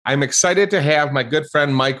I'm excited to have my good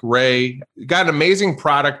friend Mike Ray. Got an amazing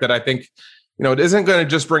product that I think, it isn't going to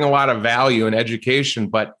just bring a lot of value and education,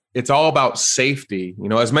 but it's all about safety.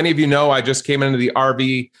 As many of you know, I just came into the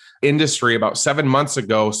RV industry about 7 months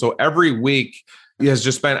ago. So every week has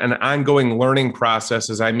just been an ongoing learning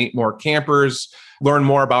process as I meet more campers, learn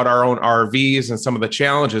more about our own RVs and some of the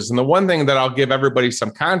challenges. And the one thing that I'll give everybody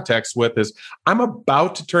some context with is I'm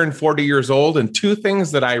about to turn 40 years old, and two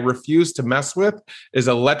things that I refuse to mess with is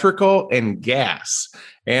electrical and gas.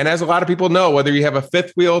 And as a lot of people know, whether you have a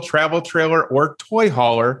fifth wheel, travel trailer, or toy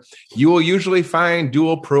hauler, you will usually find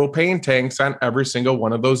dual propane tanks on every single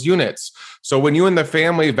one of those units. So when you and the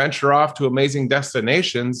family venture off to amazing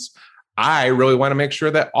destinations, I really want to make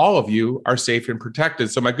sure that all of you are safe and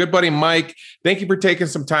protected. So my good buddy, Mike, thank you for taking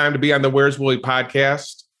some time to be on the Where's Willie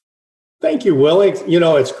podcast. Thank you, Willie.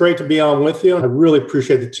 It's great to be on with you. I really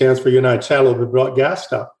appreciate the chance for you and I to chat a little bit about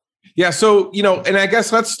GasStop. Yeah. So, and I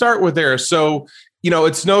guess let's start with there. So,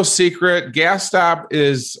 it's no secret. GasStop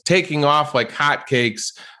is taking off like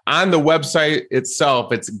hotcakes on the website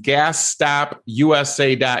itself. It's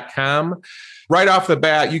gasstopusa.com. Right off the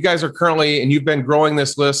bat, you guys are currently, and you've been growing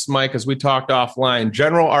this list, Mike, as we talked offline,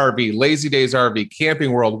 General RV, Lazy Days RV,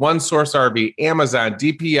 Camping World, One Source RV, Amazon,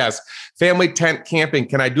 DPS, Family Tent Camping.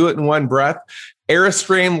 Can I do it in one breath?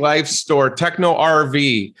 Airstream Life Store, Techno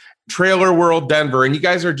RV, Trailer World Denver, and you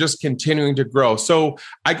guys are just continuing to grow. So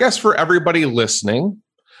I guess for everybody listening,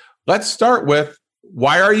 let's start with,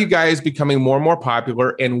 why are you guys becoming more and more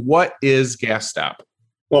popular, and what is GasStop?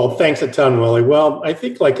 Well, thanks a ton, Willie. Well, I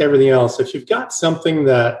think like everything else, if you've got something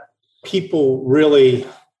that people really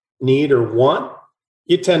need or want,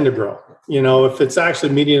 you tend to grow. If it's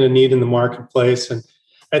actually meeting a need in the marketplace, and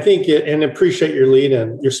I think and appreciate your lead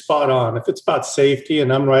in, you're spot on. If it's about safety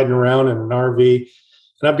and I'm riding around in an RV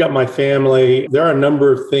and I've got my family, there are a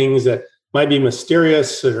number of things that might be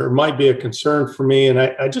mysterious or might be a concern for me. And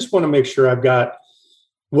I just want to make sure I've got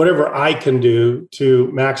whatever I can do to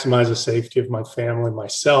maximize the safety of my family,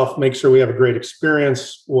 myself, make sure we have a great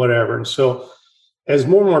experience, whatever. And so as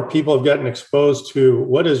more and more people have gotten exposed to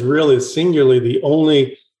what is really singularly the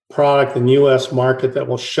only product in the U.S. market that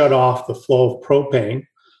will shut off the flow of propane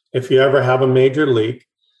if you ever have a major leak,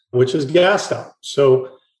 which is GasStop.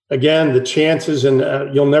 So again, the chances, and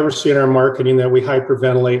you'll never see in our marketing that we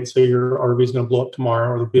hyperventilate and say your RV is going to blow up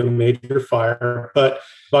tomorrow or there'll be a major fire. But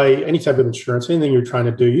by any type of insurance, anything you're trying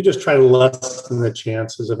to do, you just try to lessen the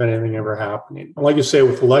chances of anything ever happening. Like you say,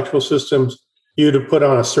 with electrical systems, you'd put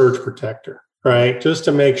on a surge protector, right? Just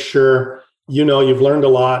to make sure, you've learned a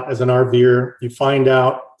lot as an RVer. You find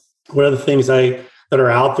out what are the things that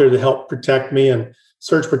are out there to help protect me, and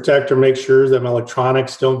surge protector makes sure that my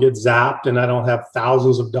electronics don't get zapped and I don't have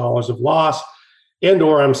thousands of dollars of loss. And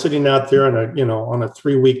or I'm sitting out there on a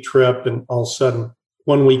 3-week trip, and all of a sudden,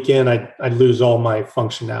 one weekend, I lose all my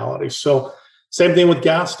functionality. So same thing with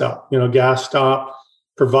GasStop. GasStop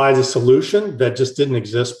provides a solution that just didn't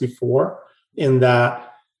exist before, in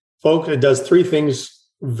that, folks, it does 3 things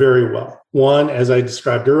very well. One, as I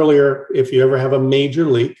described earlier, if you ever have a major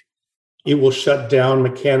leak, it will shut down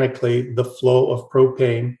mechanically the flow of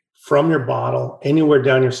propane from your bottle anywhere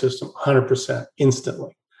down your system 100%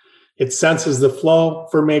 instantly. It senses the flow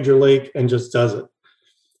for a major leak and just does it.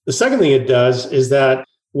 The second thing it does is that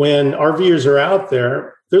when RVers are out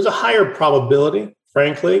there, there's a higher probability,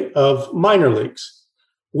 frankly, of minor leaks.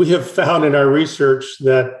 We have found in our research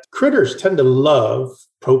that critters tend to love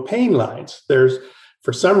propane lines.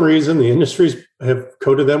 For some reason, the industries have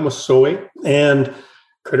coated them with soy, and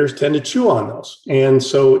critters tend to chew on those. And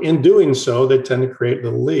so in doing so, they tend to create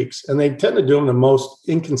little leaks. And they tend to do them in the most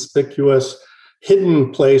inconspicuous,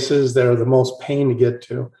 hidden places that are the most pain to get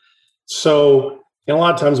to. So a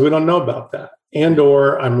lot of times we don't know about that. And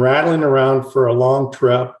or I'm rattling around for a long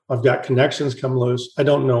trip. I've got connections come loose. I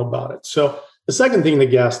don't know about it. So the second thing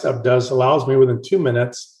that GasStop does allows me within 2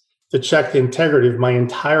 minutes to check the integrity of my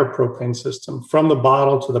entire propane system from the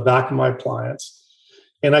bottle to the back of my appliance.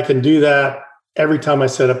 And I can do that every time I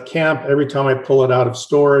set up camp, every time I pull it out of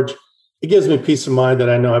storage. It gives me peace of mind that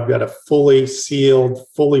I know I've got a fully sealed,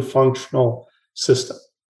 fully functional system.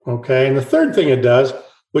 Okay. And the third thing it does,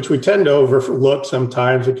 which we tend to overlook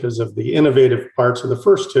sometimes because of the innovative parts of the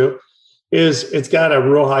first two, is it's got a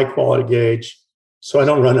real high quality gauge, so I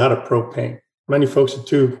don't run out of propane. Many folks at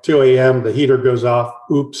 2 a.m., the heater goes off.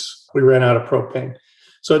 Oops, we ran out of propane.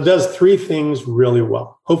 So it does 3 things really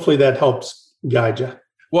well. Hopefully that helps guide you.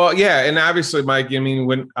 Well, yeah. And obviously, Mike,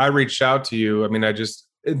 when I reached out to you,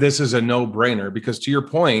 this is a no-brainer, because to your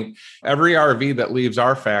point, every RV that leaves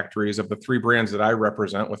our factories of the 3 brands that I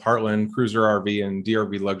represent with Heartland, Cruiser RV, and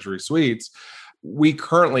DRV Luxury Suites, we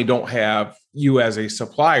currently don't have you as a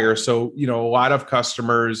supplier. So, a lot of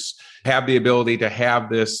customers have the ability to have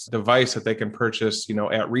this device that they can purchase,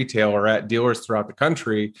 at retail or at dealers throughout the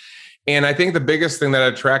country. And I think the biggest thing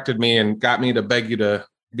that attracted me and got me to beg you to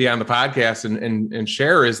be on the podcast and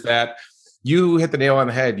share is that you hit the nail on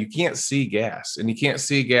the head. You can't see gas and you can't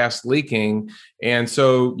see gas leaking. And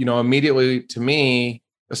so, immediately to me,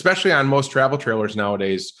 especially on most travel trailers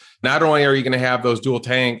nowadays, not only are you going to have those dual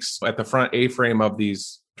tanks at the front A-frame of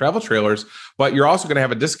these travel trailers, but you're also going to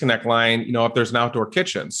have a disconnect line, if there's an outdoor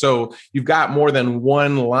kitchen. So you've got more than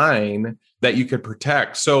one line that you could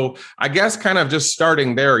protect. So I guess kind of just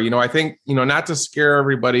starting there, I think, not to scare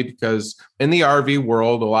everybody, because in the RV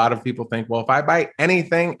world, a lot of people think, well, if I buy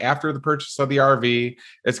anything after the purchase of the RV,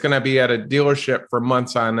 it's going to be at a dealership for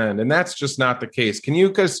months on end. And that's just not the case. Can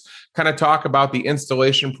you just kind of talk about the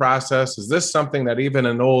installation process? Is this something that even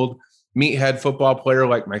an old meathead football player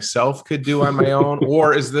like myself could do on my own?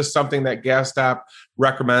 Or is this something that GasStop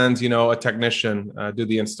recommends, a technician do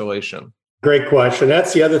the installation? Great question.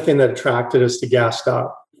 That's the other thing that attracted us to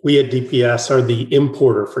GasStop. We at DPS are the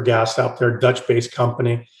importer for GasStop. They're a Dutch-based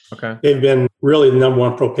company. Okay. They've been really the number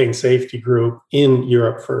one propane safety group in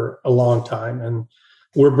Europe for a long time, and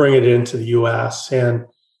we're bringing it into the U.S. And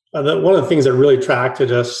one of the things that really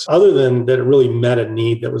attracted us, other than that it really met a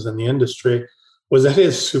need that was in the industry, was that it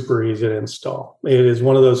is super easy to install. It is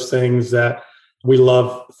one of those things that we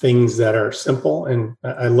love, things that are simple. And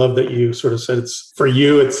I love that you sort of said it's for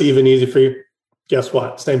you, it's even easy for you. Guess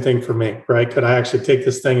what? Same thing for me, right? Could I actually take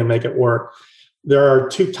this thing and make it work? There are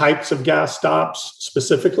two types of GasStops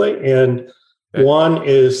specifically. And one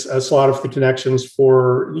is a slot for the connections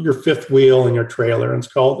for your fifth wheel and your trailer. And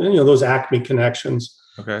it's called, those Acme connections.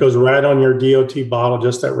 Okay. Goes right on your DOT bottle,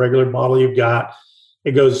 just that regular bottle you've got.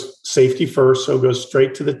 It goes safety first, so it goes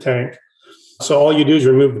straight to the tank. So all you do is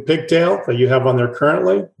remove the pigtail that you have on there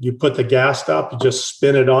currently. You put the GasStop, you just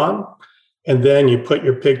spin it on, and then you put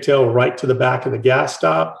your pigtail right to the back of the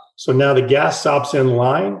GasStop. So now the GasStop's in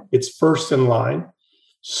line. It's first in line.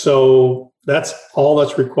 So that's all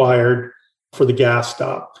that's required for the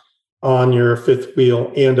GasStop on your fifth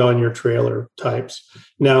wheel and on your trailer types.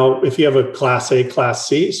 Now, if you have a Class A, Class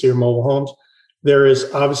C, so your mobile homes, there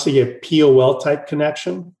is obviously a POL type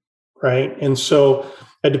connection, right? And so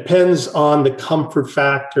it depends on the comfort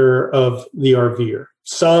factor of the RVer.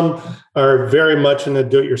 Some are very much in the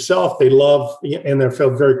do-it-yourself. They love and they feel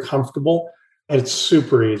very comfortable, and it's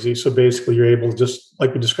super easy. So basically, you're able to just,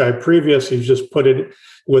 like we described previously, you just put it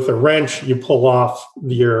with a wrench. You pull off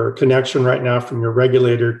your connection right now from your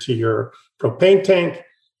regulator to your propane tank,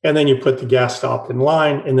 and then you put the GasStop in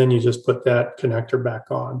line, and then you just put that connector back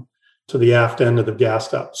on to the aft end of the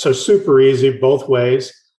GasStop. So super easy both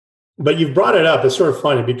ways. But you've brought it up. It's sort of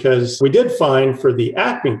funny because we did find for the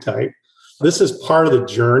Acme type, this is part of the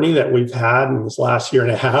journey that we've had in this last year and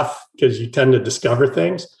a half, because you tend to discover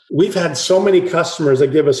things. We've had so many customers that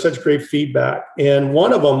give us such great feedback. And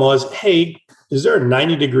one of them was, hey, is there a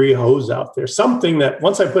 90-degree hose out there? Something that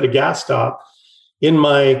once I put a GasStop in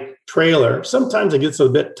my trailer, sometimes it gets a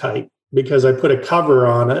bit tight because I put a cover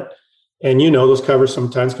on it. And those covers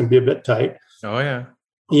sometimes can be a bit tight. Oh, yeah.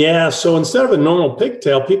 Yeah. So instead of a normal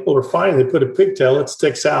pigtail, people are finding they put a pigtail, it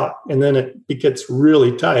sticks out, and then it gets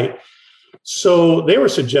really tight. So they were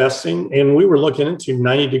suggesting, and we were looking into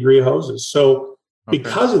 90-degree hoses. So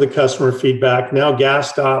because of the customer feedback, now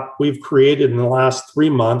GasStop, we've created in the last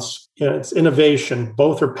 3 months, it's innovation.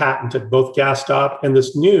 Both are patented, both GasStop and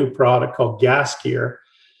this new product called GasGear.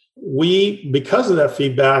 We, because of that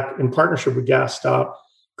feedback in partnership with GasStop,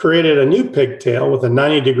 created a new pigtail with a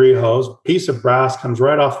 90-degree hose. Piece of brass comes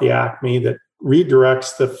right off the Acme that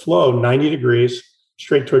redirects the flow 90 degrees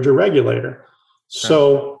straight towards your regulator.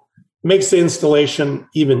 So makes the installation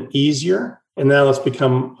even easier. And now it's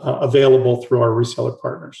become available through our reseller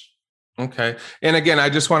partners. Okay. And again, I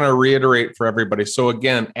just want to reiterate for everybody. So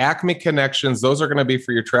again, Acme connections, those are going to be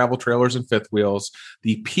for your travel trailers and fifth wheels.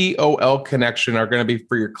 The POL connection are going to be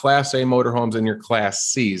for your Class A motorhomes and your Class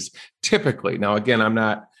Cs, typically. Now, again, I'm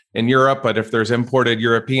not in Europe, but if there's imported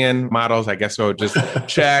European models, I guess I would just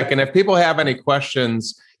check. And if people have any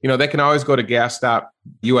questions, they can always go to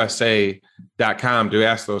GasStopUSA.com to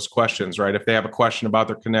ask those questions, right? If they have a question about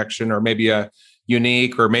their connection, or maybe a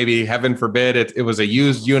unique, or maybe heaven forbid, it was a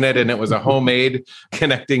used unit and it was a homemade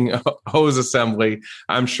connecting hose assembly,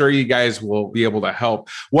 I'm sure you guys will be able to help.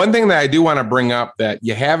 One thing that I do want to bring up that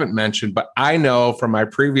you haven't mentioned, but I know from my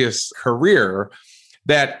previous career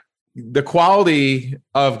that the quality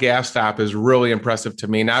of GasStop is really impressive to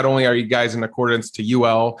me. Not only are you guys in accordance to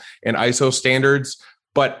UL and ISO standards,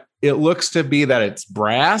 but it looks to be that it's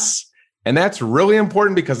brass And that's really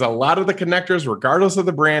important because a lot of the connectors, regardless of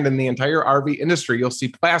the brand in the entire RV industry, you'll see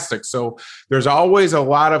plastic. So there's always a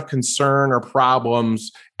lot of concern or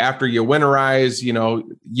problems after you winterize,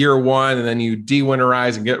 year one, and then you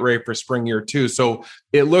de-winterize and get ready for spring year two. So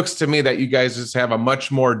it looks to me that you guys just have a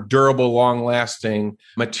much more durable, long-lasting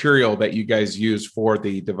material that you guys use for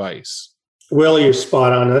the device. Well, you're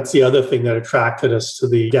spot on. That's the other thing that attracted us to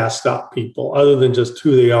the GasStop people, other than just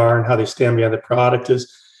who they are and how they stand behind the product,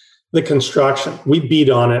 is the construction. We beat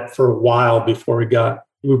on it for a while before we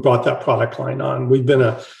brought that product line on. We've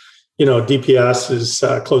been DPS is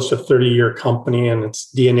close to a 30-year company, and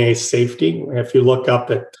it's DNA safety. If you look up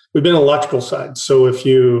at, we've been electrical side. So if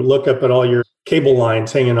you look up at all your cable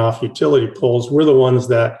lines hanging off utility poles, we're the ones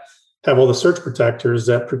that have all the surge protectors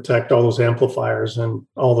that protect all those amplifiers and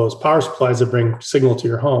all those power supplies that bring signal to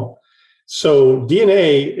your home. So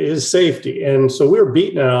DNA is safety. And so we were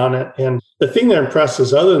beating it on it. And the thing that impressed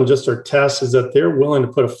us, other than just our tests, is that they're willing to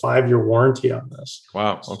put a 5-year warranty on this.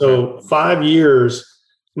 Wow. Okay. So 5 years,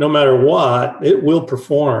 no matter what, it will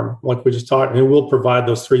perform like we just talked, and it will provide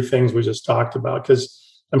those 3 things we just talked about. Because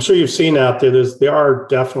I'm sure you've seen out there are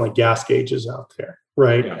definitely gas gauges out there,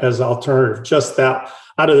 right? Yeah. As alternative. Just that,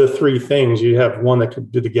 out of the 3 things, you have one that could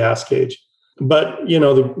do the gas gauge. But,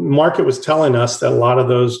 the market was telling us that a lot of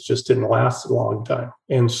those just didn't last a long time.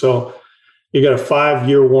 And so you got a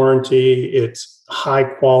 5-year warranty. It's high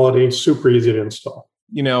quality, super easy to install.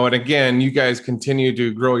 And again, you guys continue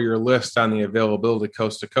to grow your list on the availability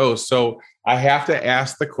coast to coast. So I have to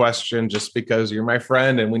ask the question, just because you're my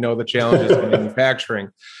friend and we know the challenges of manufacturing.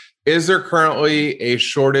 Is there currently a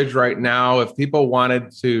shortage right now? If people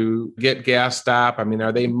wanted to get GasStop,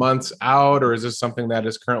 are they months out, or is this something that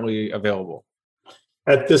is currently available?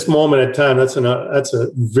 At this moment in time, that's a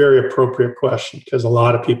very appropriate question, because a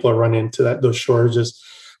lot of people are running into those shortages.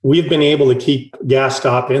 We've been able to keep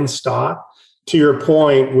GasStop in stock. To your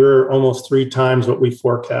point, we're almost 3 times what we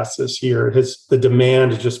forecast this year. The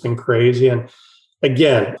demand has just been crazy. And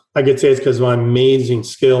again, I could say it's because of my amazing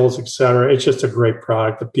skills, et cetera. It's just a great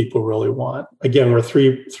product that people really want. Again, we're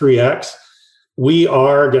 3X. We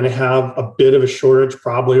are going to have a bit of a shortage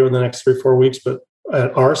probably over the next 3 or 4 weeks, but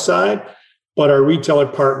at our side. But our retailer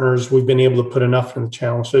partners, we've been able to put enough in the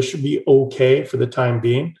channel. So it should be okay for the time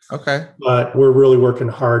being. Okay. But we're really working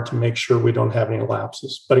hard to make sure we don't have any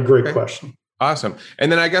lapses. But a great question. Awesome.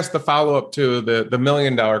 And then I guess the follow-up to the $1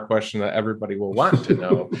 million question that everybody will want to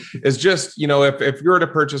know is just, if you were to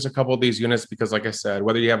purchase a couple of these units, because like I said,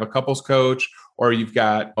 whether you have a couples coach or you've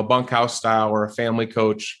got a bunkhouse style or a family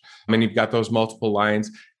coach, you've got those multiple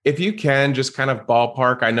lines. If you can just kind of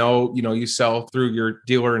ballpark, I know, you sell through your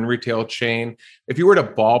dealer and retail chain. If you were to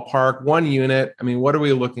ballpark one unit, what are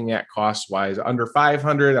we looking at cost-wise? Under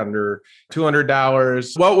 $500, under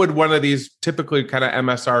 $200? What would one of these typically kind of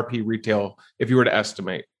MSRP retail if you were to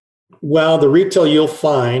estimate? Well, the retail you'll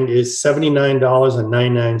find is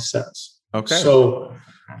 $79.99. Okay. So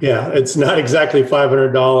yeah, it's not exactly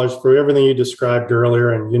 $500 for everything you described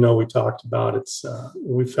earlier. And, we talked about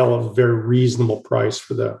we felt a very reasonable price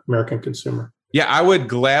for the American consumer. Yeah, I would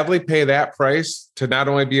gladly pay that price to not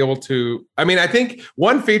only be able to, I think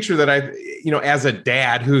one feature that as a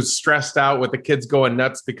dad who's stressed out with the kids going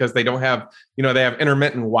nuts because they don't have, they have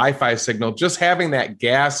intermittent Wi-Fi signal, just having that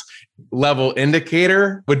gas level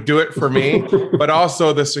indicator would do it for me. But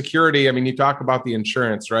also the security. You talk about the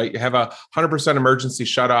insurance, right? You have 100% emergency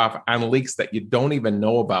shutoff on leaks that you don't even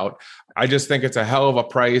know about. I just think it's a hell of a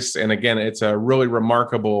price. And again, it's a really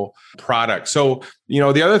remarkable product. So, the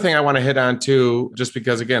other thing I want to hit on too, just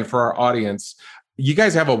because again, for our audience, you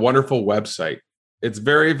guys have a wonderful website. It's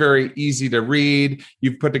very, very easy to read.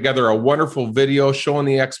 You've put together a wonderful video showing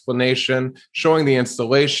the explanation, showing the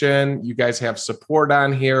installation. You guys have support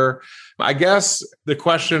on here. I guess the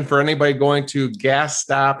question for anybody going to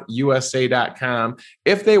GasStopUSA.com,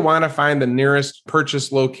 if they want to find the nearest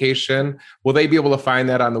purchase location, will they be able to find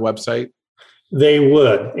that on the website? They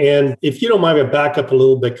would. And if you don't mind me back up a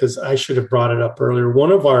little bit, because I should have brought it up earlier.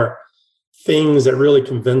 One of our things that really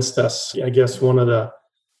convinced us, I guess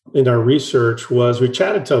in our research, was we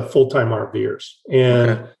chatted to full-time RVers,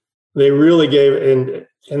 and they really gave,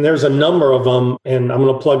 and there's a number of them, and I'm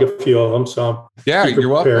going to plug a few of them. So you're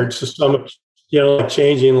welcome. So some,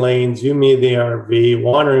 changing lanes, you meet the RV,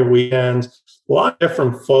 wandering weekends, a lot of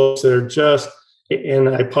different folks that are just, and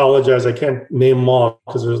I apologize, I can't name them all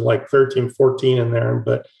because there's like 13, 14 in there.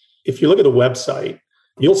 But if you look at the website,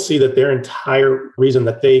 you'll see that their entire reason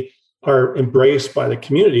that they are embraced by the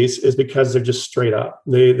communities is because they're just straight up.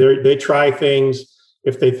 They try things.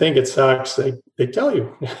 If they think it sucks, they tell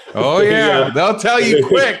you. Oh yeah, they'll tell you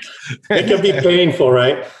quick. It can be painful,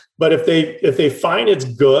 right? But if they find it's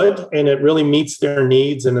good and it really meets their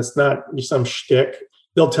needs and it's not some shtick,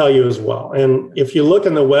 they'll tell you as well. And if you look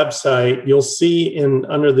on the website, you'll see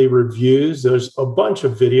under the reviews, there's a bunch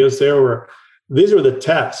of videos there where these were the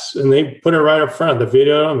tests, and they put it right up front, the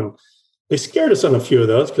video, and they scared us on a few of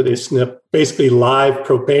those because they snipped basically live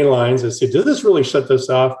propane lines and said, did this really shut this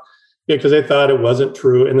off? Because they thought it wasn't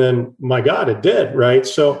true. And then, my God, it did, right?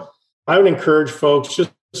 So I would encourage folks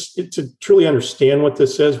just to truly understand what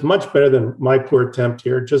this is, much better than my poor attempt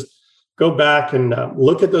here. Just go back and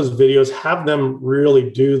look at those videos, have them really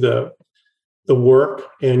do the work,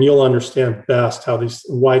 and you'll understand best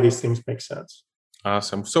why these things make sense.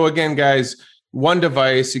 Awesome. So again, guys, one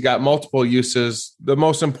device, you got multiple uses. The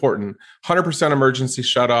most important, 100% emergency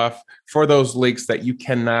shutoff for those leaks that you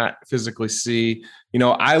cannot physically see.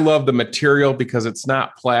 I love the material because it's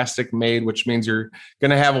not plastic made, which means you're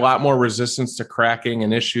going to have a lot more resistance to cracking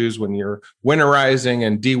and issues when you're winterizing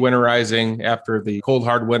and de-winterizing after the cold,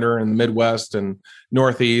 hard winter in the Midwest and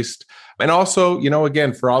Northeast. And also,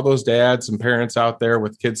 again, for all those dads and parents out there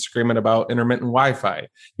with kids screaming about intermittent Wi-Fi,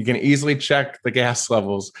 you can easily check the gas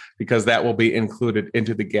levels because that will be included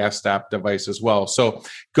into the GasStop device as well. So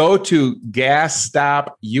go to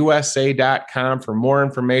GasStopUSA.com for more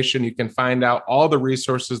information. You can find out all the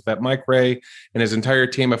resources that Mike Ray and his entire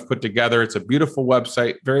team have put together. It's a beautiful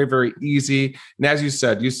website, very, very easy. And as you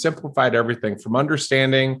said, you simplified everything from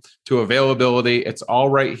understanding to availability. It's all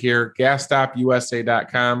right here,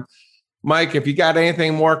 GasStopUSA.com. Mike, if you got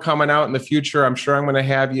anything more coming out in the future, I'm sure I'm going to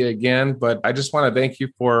have you again. But I just want to thank you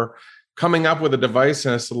for coming up with a device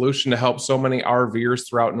and a solution to help so many RVers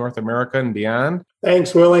throughout North America and beyond.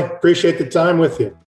 Thanks, Willie. Appreciate the time with you.